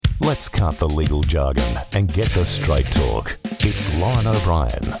Let's cut the legal jargon and get the straight talk. It's Lauren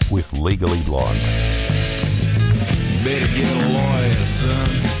O'Brien with Legally Blonde. Better get a lawyer, son.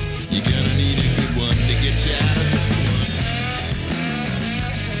 You're gonna need a good one to get you out of this one.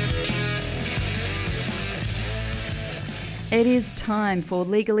 It is time for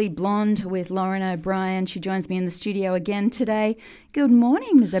Legally Blonde with Lauren O'Brien. She joins me in the studio again today. Good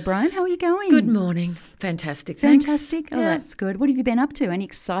morning, Ms. O'Brien. How are you going? Good morning. Fantastic. Thanks. Fantastic? Oh, Yeah. that's good. What have you been up to? Any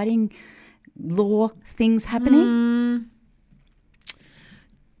exciting law things happening?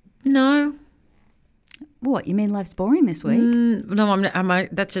 No. What, you mean life's boring this week? No,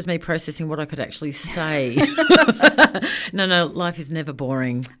 that's just me processing what I could actually say. No, life is never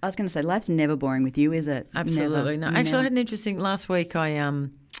boring. I was going to say, life's never boring with you, is it? Absolutely Never. no. Actually, I had an interesting last week. I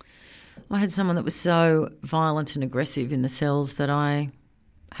had someone that was so violent and aggressive in the cells that I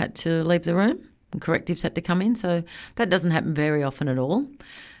had to leave the room, and correctives had to come in. So that doesn't happen very often at all.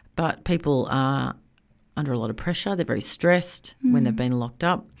 But people are under a lot of pressure. They're very stressed when they've been locked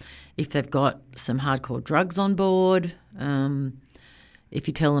up. If they've got some hardcore drugs on board, if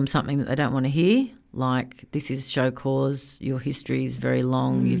you tell them something that they don't want to hear, like this is show cause, your history is very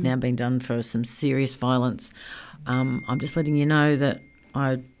long, you've now been done for some serious violence, I'm just letting you know that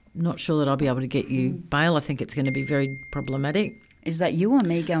I'm not sure that I'll be able to get you bail. I think it's going to be very problematic. Is that you or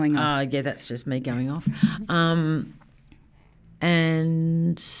me going off? Yeah, that's just me going off.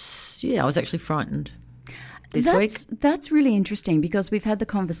 And, yeah, I was actually frightened this week. That's really interesting because we've had the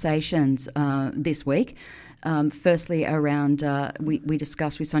conversations this week. Firstly, around we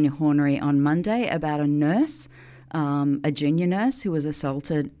discussed with Sonia Hornery on Monday about a nurse, a junior nurse who was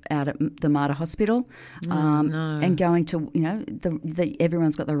assaulted out at the Mater Hospital, and going to,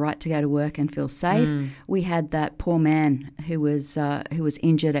 everyone's got the right to go to work and feel safe. We had that poor man who was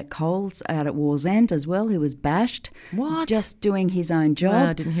injured at Coles out at Wallsend as well, who was bashed. What? Just doing his own job. Wow,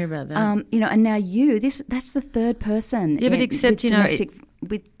 I didn't hear about that. And now that's the third person. Yeah, but except,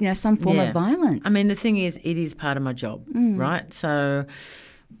 with some form of violence. I mean, the thing is, it is part of my job, right? So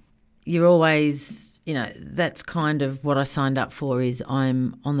you're always, that's kind of what I signed up for. Is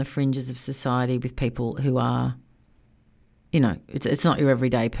I'm on the fringes of society with people who are, it's not your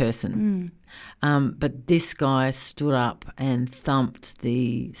everyday person. But this guy stood up and thumped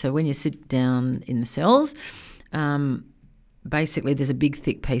so when you sit down in the cells, basically there's a big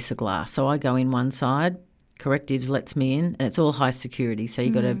thick piece of glass. So I go in one side. Correctives lets me in, and it's all high security. So you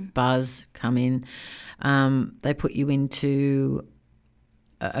got to buzz, come in. They put you into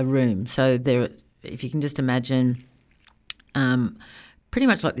a room. So there, if you can just imagine, pretty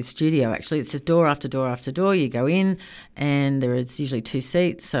much like this studio. Actually, it's just door after door after door. You go in, and there is usually two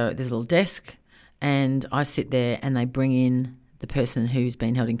seats. So there's a little desk, and I sit there, and they bring in the person who's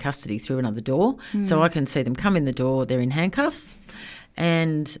been held in custody through another door. So I can see them come in the door. They're in handcuffs,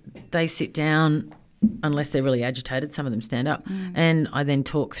 and they sit down. Unless they're really agitated, some of them stand up. And I then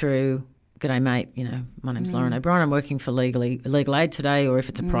talk through, g'day mate, my name's Lauren O'Brien, I'm working for legal aid today, or if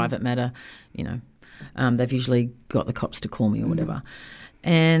it's a private matter, they've usually got the cops to call me or whatever.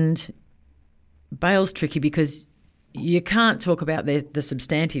 And bail's tricky because you can't talk about the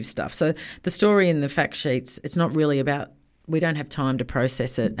substantive stuff. So the story in the fact sheets, it's not really about, we don't have time to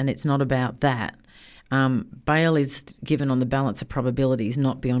process it, and it's not about that. Bail is given on the balance of probabilities,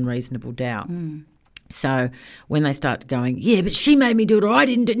 not beyond reasonable doubt. So when they start going, yeah, but she made me do it, or I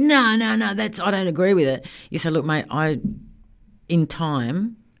didn't do it. No, I don't agree with it. You say, look, mate, in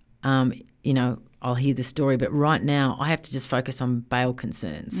time, I'll hear the story, but right now I have to just focus on bail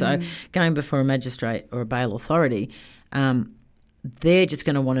concerns. So going before a magistrate or a bail authority, they're just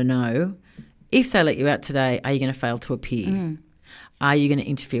going to want to know, if they let you out today, are you going to fail to appear? Are you going to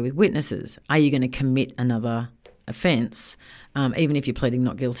interfere with witnesses? Are you going to commit another offence? Even if you're pleading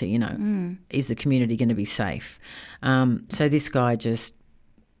not guilty, is the community going to be safe? So this guy just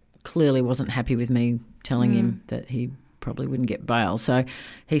clearly wasn't happy with me telling him that he probably wouldn't get bail. So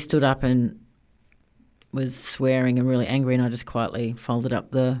he stood up and was swearing and really angry, and I just quietly folded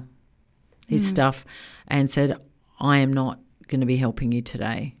up his stuff and said, I am not going to be helping you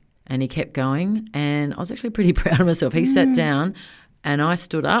today. And he kept going, and I was actually pretty proud of myself. He sat down and I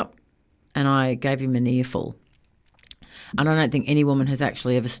stood up and I gave him an earful. And I don't think any woman has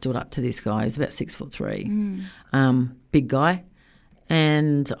actually ever stood up to this guy. He's about 6'3", big guy.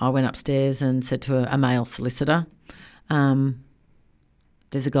 And I went upstairs and said to a male solicitor, there's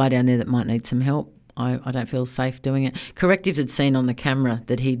a guy down there that might need some help. I don't feel safe doing it. Correctives had seen on the camera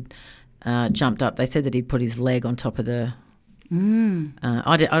that he'd jumped up. They said that he'd put his leg on top of the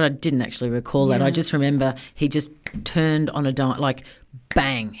I didn't actually recall that. I just remember he just turned on a dime, like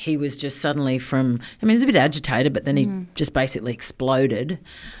bang. He was just suddenly he was a bit agitated, but then he just basically exploded.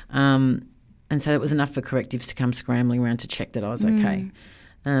 And so it was enough for correctives to come scrambling around to check that I was okay.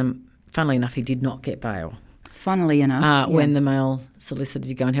 Funnily enough, he did not get bail. Funnily enough. When the male solicitor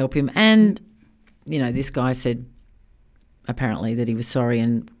did go and help him. And, this guy said apparently that he was sorry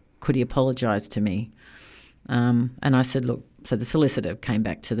and could he apologise to me? And I said, look, so the solicitor came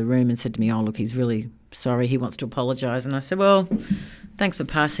back to the room and said to me, oh, look, he's really sorry. He wants to apologise. And I said, well, thanks for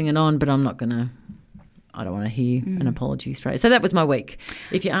passing it on, but I don't want to hear an apology straight. So that was my week.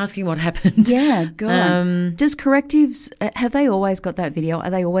 If you're asking what happened. Yeah, go on. Does correctives, have they always got that video? Are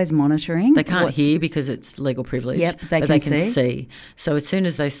they always monitoring? They can't hear because it's legal privilege. Yep, but they can see. So as soon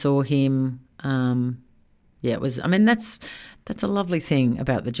as they saw him, it was, that's a lovely thing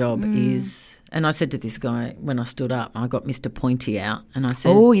about the job is, and I said to this guy when I stood up, I got Mr. Pointy out and I said.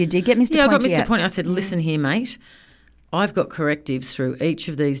 Oh, you did get Mr. Pointy out? Yeah, I got Mr. Pointy. I said, listen here, mate, I've got correctives through each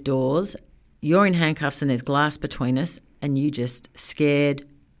of these doors. You're in handcuffs and there's glass between us and you just scared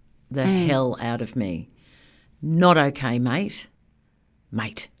the hell out of me. Not okay, mate.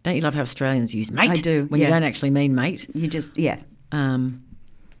 Mate. Don't you love how Australians use mate? I do, when you don't actually mean mate. You just,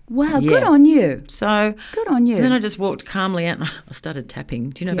 Wow, good on you. So good on you. And then I just walked calmly out and I started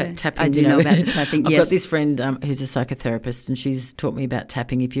tapping. Do you know about tapping? I do know about tapping, I've got this friend who's a psychotherapist and she's taught me about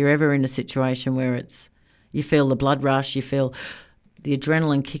tapping. If you're ever in a situation where you feel the blood rush, you feel the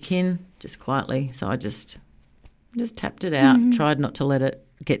adrenaline kick in, just quietly. So I just tapped it out, tried not to let it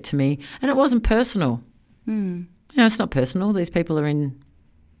get to me. And it wasn't personal. It's not personal. These people are in...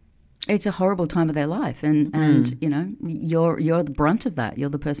 It's a horrible time of their life and you're the brunt of that.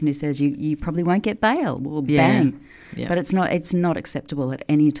 You're the person who says you probably won't get bail. Well, bang. Yeah. But it's not acceptable at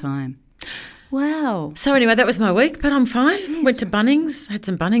any time. Wow. So anyway, that was my week, but I'm fine. Jeez. Went to Bunnings, had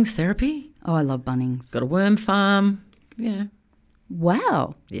some Bunnings therapy. Oh, I love Bunnings. Got a worm farm. Yeah.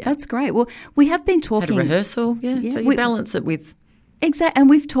 Wow. Yeah. That's great. Well, we have been talking. Had a rehearsal. Yeah. So you balance it with... Exactly, and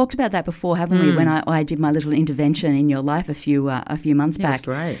we've talked about that before, haven't we? When I did my little intervention in your life a few months back. That's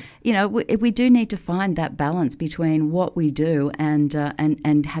great. We do need to find that balance between what we do and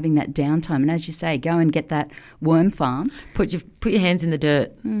having that downtime. And as you say, go and get that worm farm. Put your hands in the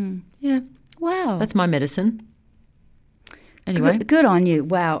dirt. Yeah. Wow. That's my medicine. Anyway. Good on you.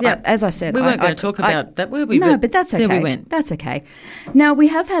 Wow. Yeah. As I said, we weren't going to talk about that, were we? No, but that's okay. There we went. That's okay. Now, we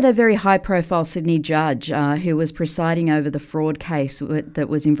have had a very high-profile Sydney judge who was presiding over the fraud case that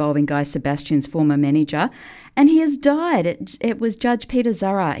was involving Guy Sebastian's former manager, and he has died. It was Judge Peter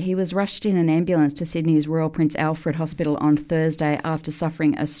Zara. He was rushed in an ambulance to Sydney's Royal Prince Alfred Hospital on Thursday after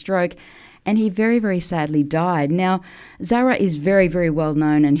suffering a stroke, and he very, very sadly died. Now, Zara is very, very well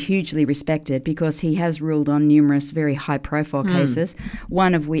known and hugely respected because he has ruled on numerous very high-profile cases,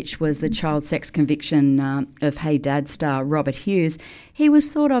 one of which was the child sex conviction of Hey Dad star Robert Hughes. He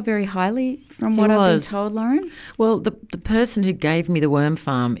was thought of very highly from what I've been told, Lauren. Well, the person who gave me the worm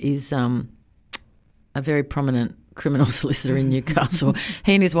farm is a very prominent criminal solicitor in Newcastle.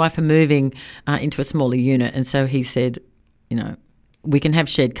 He and his wife are moving into a smaller unit, and so he said, we can have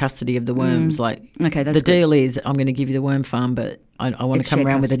shared custody of the worms. Okay, that's the deal is I'm going to give you the worm farm, but I want to come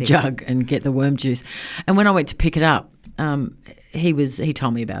around with a jug and get the worm juice. And when I went to pick it up, he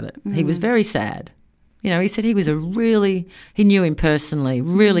told me about it. He was very sad. He said he was he knew him personally,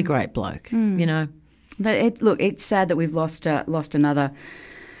 really great bloke. It's sad that we've lost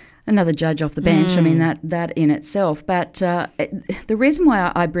another judge off the bench. I mean, that in itself. But the reason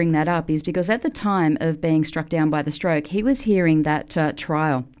why I bring that up is because at the time of being struck down by the stroke, he was hearing that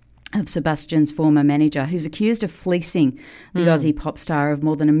trial of Sebastian's former manager, who's accused of fleecing the Aussie pop star of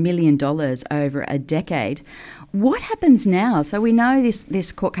more than $1 million over a decade. What happens now? So we know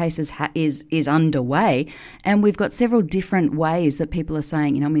this court case is underway, and we've got several different ways that people are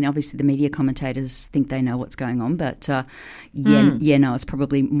saying, obviously the media commentators think they know what's going on, but it's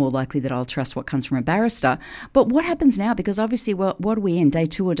probably more likely that I'll trust what comes from a barrister. But what happens now? Because obviously, what are we in, day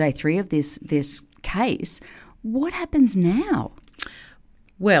 2 or day 3 of this case? What happens now?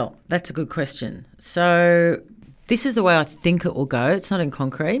 Well, that's a good question. So this is the way I think it will go. It's not in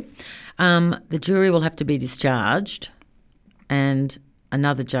concrete. The jury will have to be discharged and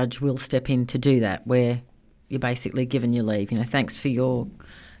another judge will step in to do that, where you're basically given your leave. Thanks for your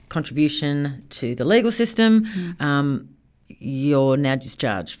contribution to the legal system. You're now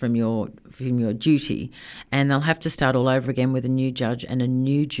discharged from your duty, and they'll have to start all over again with a new judge and a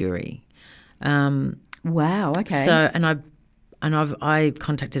new jury. Wow, okay. So, I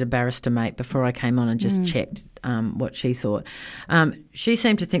contacted a barrister mate before I came on and just checked what she thought. She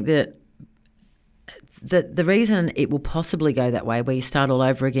seemed to think that the reason it will possibly go that way, where you start all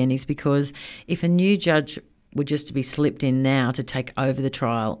over again, is because if a new judge were just to be slipped in now to take over the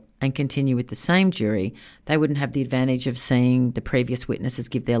trial and continue with the same jury, they wouldn't have the advantage of seeing the previous witnesses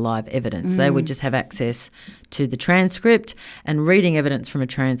give their live evidence. They would just have access to the transcript, and reading evidence from a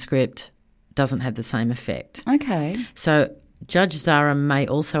transcript doesn't have the same effect. Okay. So Judge Zara may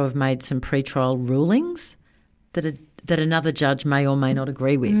also have made some pretrial rulings that another judge may or may not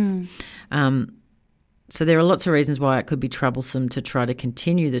agree with. So there are lots of reasons why it could be troublesome to try to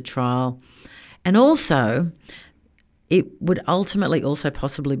continue the trial. And also, it would ultimately also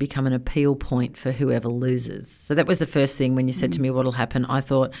possibly become an appeal point for whoever loses. So that was the first thing when you said to me what will happen. I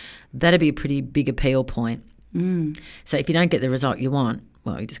thought that'd be a pretty big appeal point. So if you don't get the result you want,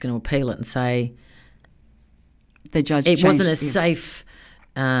 well, you're just going to appeal it and say the judge it wasn't a changed- safe,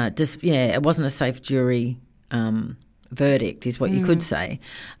 it wasn't a safe jury verdict, is what you could say.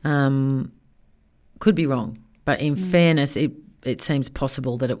 Could be wrong, but in fairness, it seems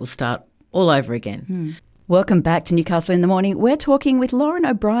possible that it will start all over again. Welcome back to Newcastle in the Morning. We're talking with Lauren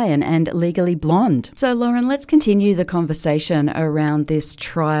O'Brien and Legally Blonde. So, Lauren, let's continue the conversation around this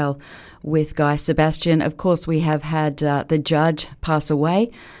trial with Guy Sebastian. Of course, we have had the judge pass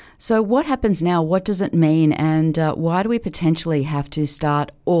away. So what happens now? What does it mean? And why do we potentially have to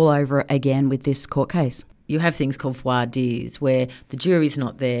start all over again with this court case? You have things called voir dires where the jury's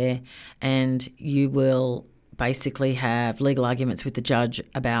not there, and you will basically have legal arguments with the judge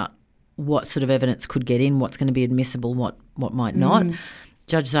about what sort of evidence could get in, what's going to be admissible, what might not.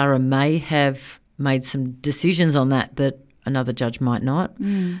 Judge Zara may have made some decisions on that another judge might not.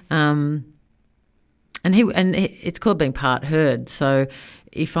 And it's called being part heard. So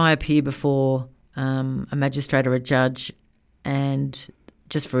if I appear before a magistrate or a judge, and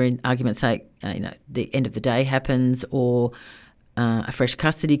just for argument's sake, the end of the day happens, or a fresh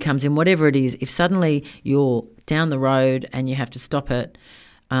custody comes in, whatever it is, if suddenly you're down the road and you have to stop it,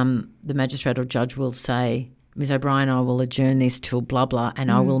 the magistrate or judge will say, Ms. O'Brien, I will adjourn this till blah, blah,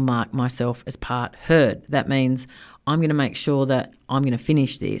 and I will mark myself as part heard. That means I'm going to make sure that I'm going to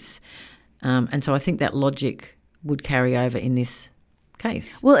finish this. And so I think that logic would carry over in this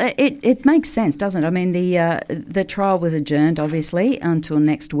case. Well, it makes sense, doesn't it? I mean, the trial was adjourned, obviously, until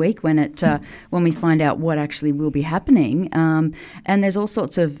next week when when we find out what actually will be happening. And there's all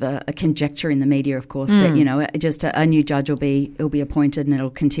sorts of a conjecture in the media, of course, that just a new judge will be appointed and it'll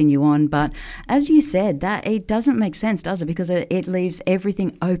continue on. But as you said, that it doesn't make sense, does it? Because it leaves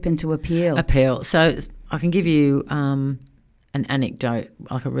everything open to appeal. So I can give you an anecdote,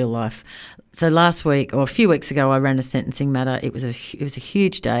 like a real life. So last week, or a few weeks ago, I ran a sentencing matter. It was a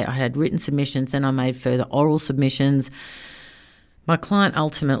huge day. I had written submissions, then I made further oral submissions. My client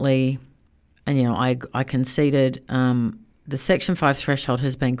ultimately, and I conceded, the Section 5 threshold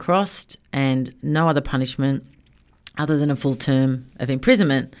has been crossed, and no other punishment other than a full term of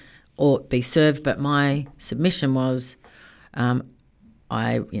imprisonment ought be served. But my submission was,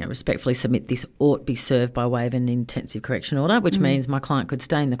 I respectfully submit this ought be served by way of an intensive correction order, which means my client could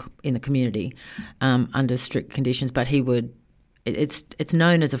stay in the community under strict conditions, but he would. It's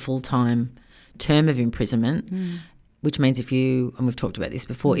known as a full-time term of imprisonment, which means if you, and we've talked about this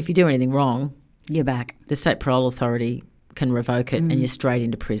before, if you do anything wrong, you're back. The State Parole Authority can revoke it and you're straight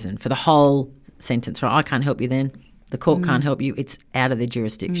into prison for the whole sentence. Right? I can't help you then. The court can't help you. It's out of their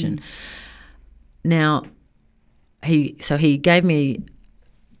jurisdiction. Now, he gave me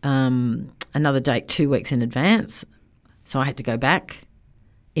another date 2 weeks in advance, so I had to go back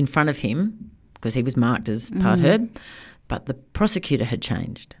in front of him because he was marked as part heard, but the prosecutor had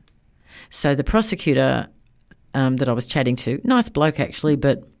changed. So the prosecutor that I was chatting to, nice bloke actually,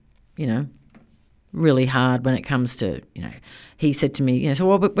 but really hard when it comes to he said to me,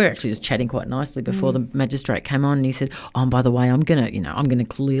 so we're actually just chatting quite nicely before the magistrate came on, and he said, oh, and by the way, I'm gonna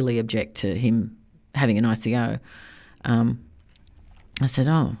clearly object to him having an ICO. I said,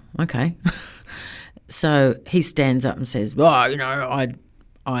 oh, okay. So he stands up and says,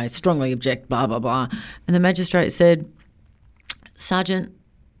 I strongly object, blah, blah, blah. And the magistrate said, Sergeant,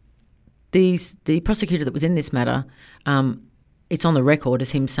 the prosecutor that was in this matter, it's on the record as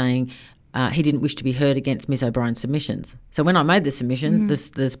him saying he didn't wish to be heard against Ms. O'Brien's submissions. So when I made the submission,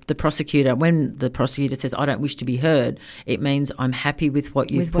 the prosecutor, when the prosecutor says, I don't wish to be heard, it means I'm happy with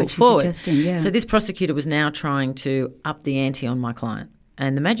what you've put forward. Suggesting, yeah. So this prosecutor was now trying to up the ante on my client.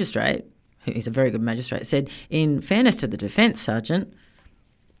 And the magistrate, who is a very good magistrate, said, in fairness to the defence, Sergeant,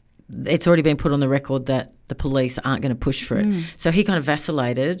 it's already been put on the record that the police aren't going to push for it. So he kind of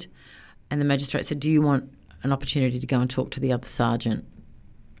vacillated, and the magistrate said, do you want an opportunity to go and talk to the other sergeant?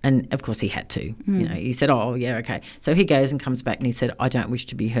 And, of course, he had to. He said, oh, yeah, okay. So he goes and comes back and he said, I don't wish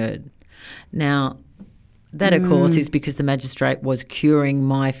to be heard. Now, That, of course, is because the magistrate was curing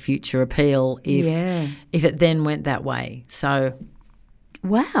my future appeal if it then went that way. So,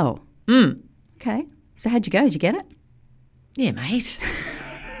 wow. Okay. So how'd you go? Did you get it? Yeah, mate.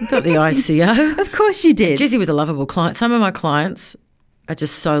 Got the ICO. Of course you did. Jizzy was a lovable client. Some of my clients are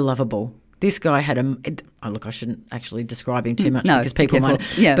just so lovable. This guy had look, I shouldn't actually describe him too much because people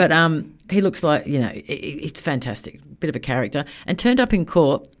might. Yeah. But he looks like, it's fantastic, bit of a character, and turned up in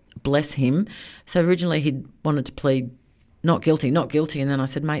court. Bless him. So originally he'd wanted to plead not guilty, and then I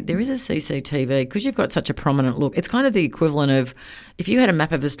said, mate, there is a CCTV because you've got such a prominent look. It's kind of the equivalent of if you had a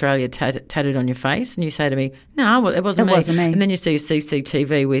map of Australia tattooed on your face and you say to me, no, well, it wasn't me. And then you see a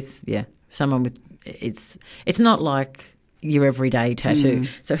CCTV with, someone with, it's not like your everyday tattoo.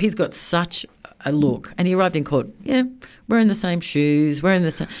 So he's got such a look. And he arrived in court, wearing the same shoes, wearing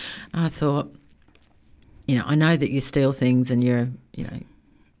the same. I thought, I know that you steal things and you're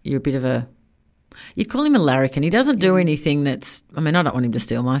a bit of a, you'd call him a larrikin. He doesn't do anything that's, I don't want him to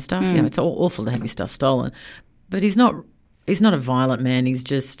steal my stuff. It's awful to have your stuff stolen. But he's not a violent man. He's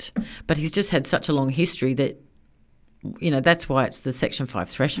just had such a long history that, that's why it's the Section 5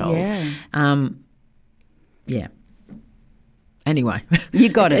 threshold. Yeah. Anyway. You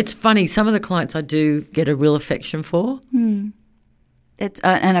got it. It's funny. Some of the clients I do get a real affection for. It's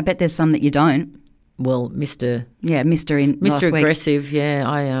and I bet there's some that you don't. Well, Mr. Mr. Aggressive,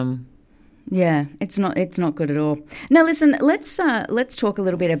 Yeah, it's not good at all. Now, listen, let's talk a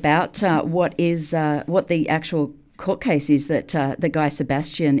little bit about what the actual court case is that Guy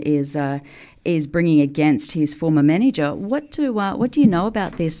Sebastian is bringing against his former manager. What do you know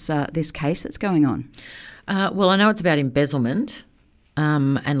about this case that's going on? Well, I know it's about embezzlement.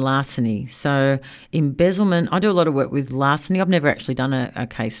 And larceny. So embezzlement, I do a lot of work with larceny. I've never actually done a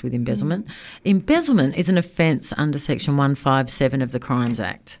case with embezzlement. Embezzlement is an offence under Section 157 of the Crimes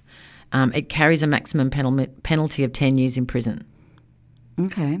Act. It carries a maximum penalty of 10 years in prison.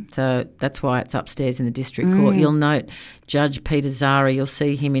 Okay. So that's why it's upstairs in the district court. You'll note Judge Peter Zari, you'll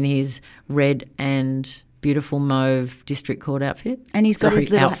see him in his red and beautiful mauve district court outfit. And he's got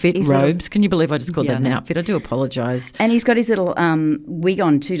his little robes. Can you believe I just called that an outfit? I do apologise. And he's got his little wig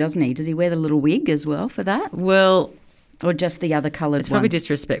on too, doesn't he? Does he wear the little wig as well for that? Well, or just the other coloured ones? It's probably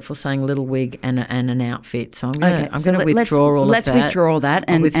disrespectful saying little wig and an outfit. So I'm going to withdraw all of that. Let's withdraw that.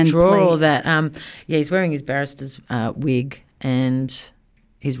 All that. He's wearing his barrister's wig and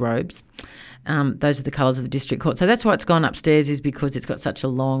his robes. Those are the colours of the district court. So that's why it's gone upstairs, is because it's got such a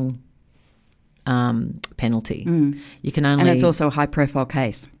long penalty. You can only, and it's also a high-profile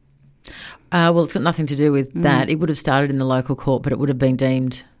case. Well, it's got nothing to do with that. It would have started in the local court, but it would have been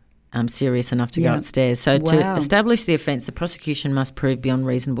deemed serious enough to go upstairs. So to establish the offence, the prosecution must prove beyond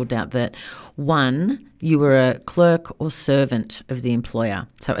reasonable doubt that, 1, you were a clerk or servant of the employer.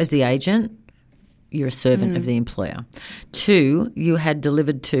 So as the agent, you're a servant of the employer. 2, you had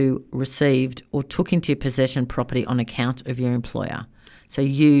delivered to, received, or took into your possession property on account of your employer. So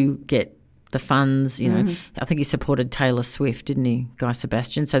you get the funds, I think he supported Taylor Swift, didn't he, Guy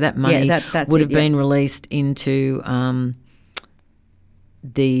Sebastian? So that money would have been released into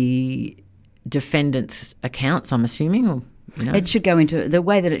the defendant's accounts, I'm assuming. Or, It should go into, the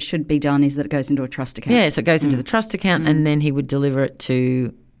way that it should be done is that it goes into a trust account. Yeah, so it goes into the trust account and then he would deliver it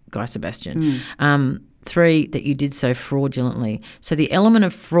to Guy Sebastian. 3, that you did so fraudulently. So the element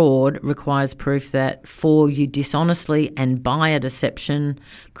of fraud requires proof that 4, you dishonestly and by a deception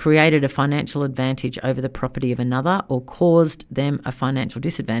created a financial advantage over the property of another or caused them a financial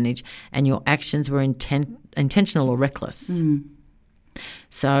disadvantage, and your actions were intentional or reckless.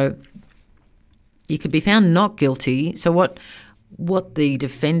 So you could be found not guilty. So what the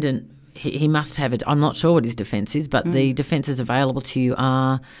defendant, he must have it. I'm not sure what his defence is, but the defences available to you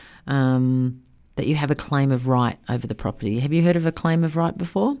are that you have a claim of right over the property. Have you heard of a claim of right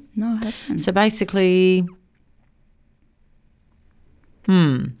before? No, I haven't. So basically,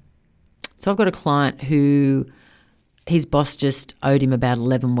 so I've got a client who his boss just owed him about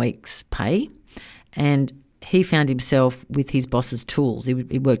 11 weeks' pay, and he found himself with his boss's tools. He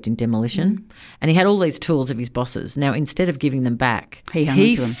worked in demolition, and he had all these tools of his boss's. Now, instead of giving them back,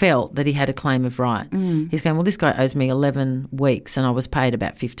 he felt that he had a claim of right. He's going, well, this guy owes me 11 weeks and I was paid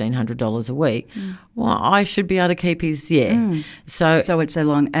about $1,500 a week. Well, I should be able to keep his, So it's so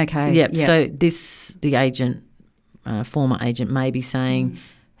long, okay. Yep. So the agent, former agent, may be saying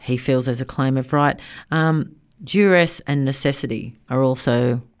he feels there's a claim of right. Duress and necessity are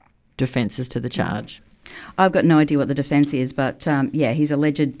also defences to the charge. I've got no idea what the defence is, but he's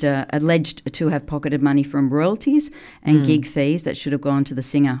alleged to have pocketed money from royalties and gig fees that should have gone to the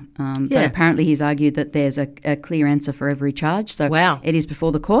singer. But apparently he's argued that there's a clear answer for every charge. So it is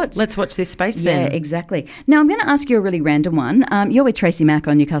before the courts. Let's watch this space then. Yeah, exactly. Now I'm going to ask you a really random one. You're with Tracy Mack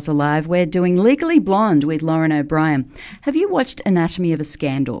on Newcastle Live. We're doing Legally Blonde with Lauren O'Brien. Have you watched Anatomy of a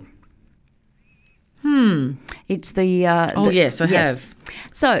Scandal? It's the yes, I have.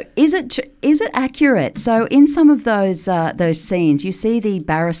 So is it accurate? So in some of those scenes, you see the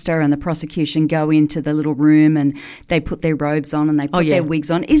barrister and the prosecution go into the little room and they put their robes on and they put their wigs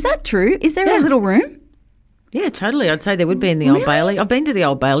on. Is that true? Is there a little room? Yeah, totally. I'd say there would be in the Old Bailey. I've been to the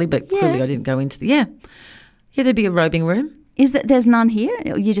Old Bailey, but clearly I didn't go into the... Yeah, there'd be a robing room. Is that there's none here?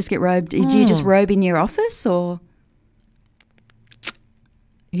 You just get robed? Do you just robe in your office or...?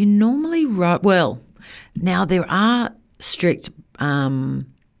 You normally robe... Well... Now, there are strict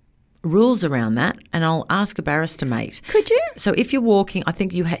rules around that, and I'll ask a barrister mate. Could you? So if you're walking, I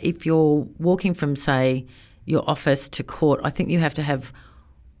think if you're walking from, say, your office to court, I think you have to have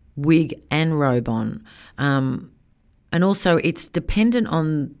wig and robe on. And also it's dependent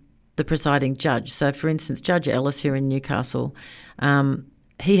on the presiding judge. So, for instance, Judge Ellis here in Newcastle,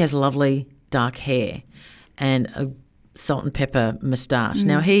 he has lovely dark hair and a salt and pepper moustache.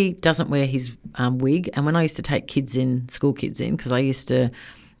 Now, he doesn't wear his wig, and when I used to take school kids in, because I used to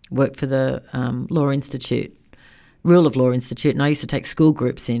work for the Rule of Law Institute, and I used to take school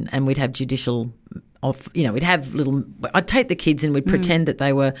groups in, and we'd have I'd take the kids in, we'd pretend that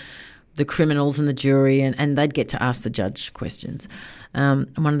they were the criminals and the jury, and they'd get to ask the judge questions. And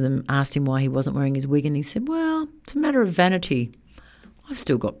one of them asked him why he wasn't wearing his wig, and he said, well, it's a matter of vanity. I've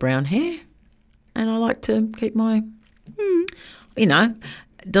still got brown hair, and I like to keep my...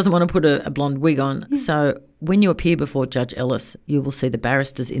 doesn't want to put a blonde wig on. So when you appear before Judge Ellis, you will see the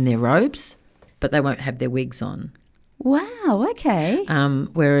barristers in their robes, but they won't have their wigs on. Wow, okay.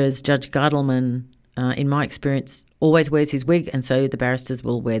 Whereas Judge Gardelman, in my experience, always wears his wig, and so the barristers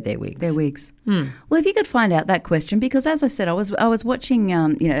will wear their wigs. Their wigs. Well, if you could find out that question, because as I said, I was watching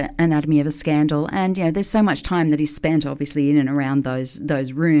Anatomy of a Scandal, and there's so much time that is spent obviously in and around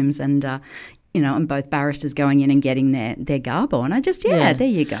those rooms, and and both barristers going in and getting their garb on. There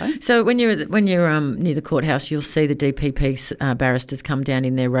you go. So when you're near the courthouse, you'll see the DPP barristers come down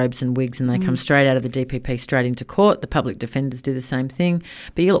in their robes and wigs, and they come straight out of the DPP straight into court. The public defenders do the same thing.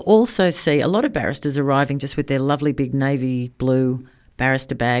 But you'll also see a lot of barristers arriving just with their lovely big navy blue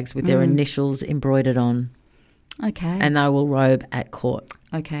barrister bags with their initials embroidered on. Okay. And they will robe at court.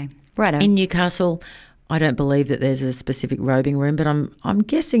 Okay. Righto. In Newcastle, I don't believe that there's a specific robing room, but I'm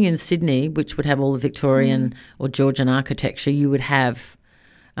guessing in Sydney, which would have all the Victorian or Georgian architecture, you would have,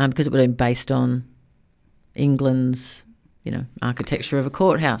 because it would have been based on England's, architecture of a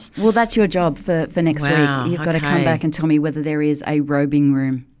courthouse. Well, that's your job for next week. You've got to come back and tell me whether there is a robing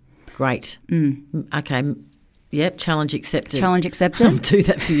room. Great. Okay. Yep, challenge accepted. Challenge accepted. I'll do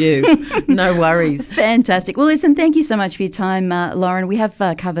that for you. No worries. Fantastic. Well, listen, thank you so much for your time, Lauren. We have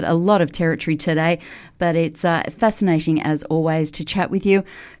covered a lot of territory today, but it's fascinating, as always, to chat with you.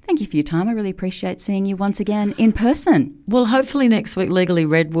 Thank you for your time. I really appreciate seeing you once again in person. Well, hopefully next week Legally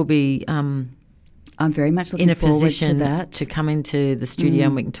Red will be I'm very much looking forward position to that. To come into the studio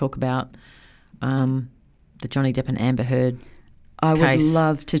and we can talk about the Johnny Depp and Amber Heard I case. would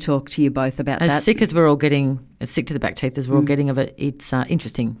love to talk to you both about that. As sick to the back teeth as we're all getting of it, it's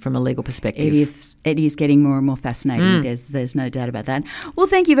interesting from a legal perspective. It is getting more and more fascinating. There's no doubt about that. Well,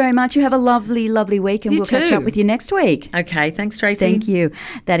 thank you very much. You have a lovely, lovely week, and we'll catch up with you next week. Okay, thanks, Tracy. Thank you.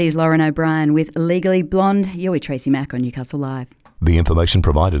 That is Lauren O'Brien with Legally Blonde. You're with Tracy Mack on Newcastle Live. The information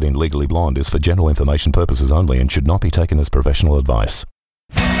provided in Legally Blonde is for general information purposes only and should not be taken as professional advice.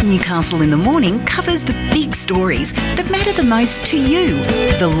 Newcastle in the Morning covers the big stories that matter the most to you,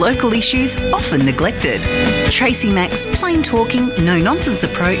 the local issues often neglected. Tracy Mack's plain talking, no nonsense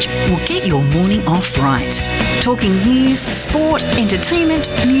approach will get your morning off right. Talking news, sport, entertainment,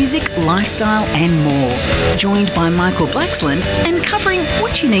 music, lifestyle and more. Joined by Michael Blaxland and covering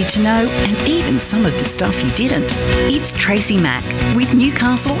what you need to know and even some of the stuff you didn't. It's Tracy Mack with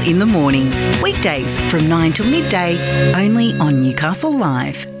Newcastle in the Morning. Weekdays from 9 till midday, only on Newcastle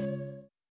Live.